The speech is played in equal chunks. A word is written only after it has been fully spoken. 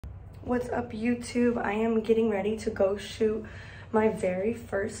What's up, YouTube? I am getting ready to go shoot my very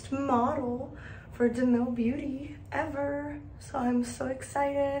first model for DeMille Beauty ever. So I'm so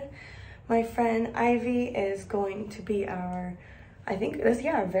excited. My friend Ivy is going to be our, I think it is,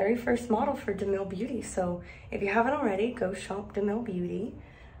 our very first model for DeMille Beauty. So if you haven't already, go shop DeMille Beauty.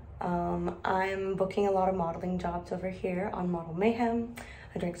 I'm booking a lot of modeling jobs over here on Model Mayhem.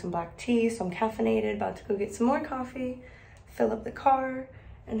 I drank some black tea, so I'm caffeinated, about to go get some more coffee, fill up the car,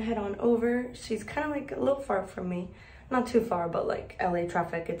 and head on over. She's kind of like a little far from me. Not too far, but like LA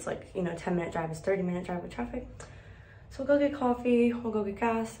traffic, it's like, you know, 10-minute drive is 30-minute drive with traffic. So we'll go get coffee, we'll go get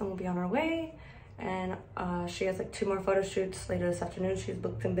gas, and we'll be on our way. And she has like 2 more photo shoots later this afternoon. She's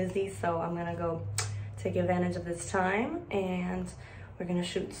booked and busy, so I'm gonna go take advantage of this time. And we're gonna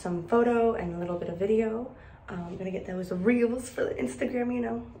shoot some photo and a little bit of video. I'm gonna get those reels for the Instagram, you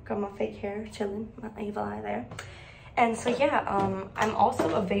know. Got my fake hair chilling, my evil eye there. And so yeah, I'm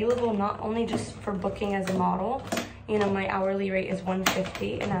also available not only just for booking as a model. You know, my hourly rate is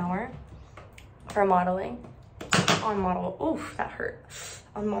 $150 an hour for modeling on Model, oof, that hurt,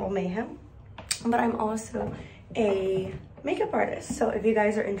 on Model Mayhem. But I'm also a makeup artist. So if you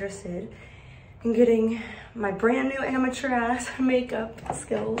guys are interested in getting my brand new amateur ass makeup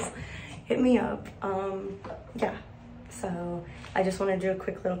skills, hit me up. Yeah, so I just want to do a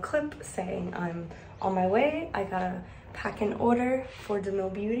quick little clip saying I'm on my way. I gotta pack an order for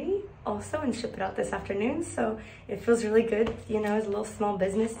DeMille Beauty also and ship it out this afternoon. So it feels really good, you know, as a little small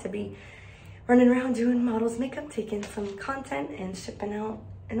business to be running around doing models makeup, taking some content and shipping out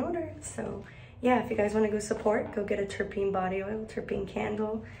an order. So yeah, if you guys want to go support, go get a terpene body oil, terpene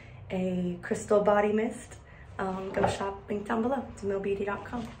candle, a crystal body mist. Go shop, link down below,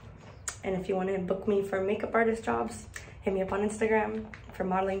 DeMilleBeauty.com. And if you want to book me for makeup artist jobs, hit me up on Instagram. For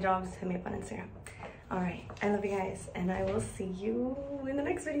modeling jobs, hit me up on Instagram. All right, I love you guys, and I will see you in the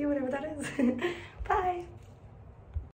next video, whatever that is.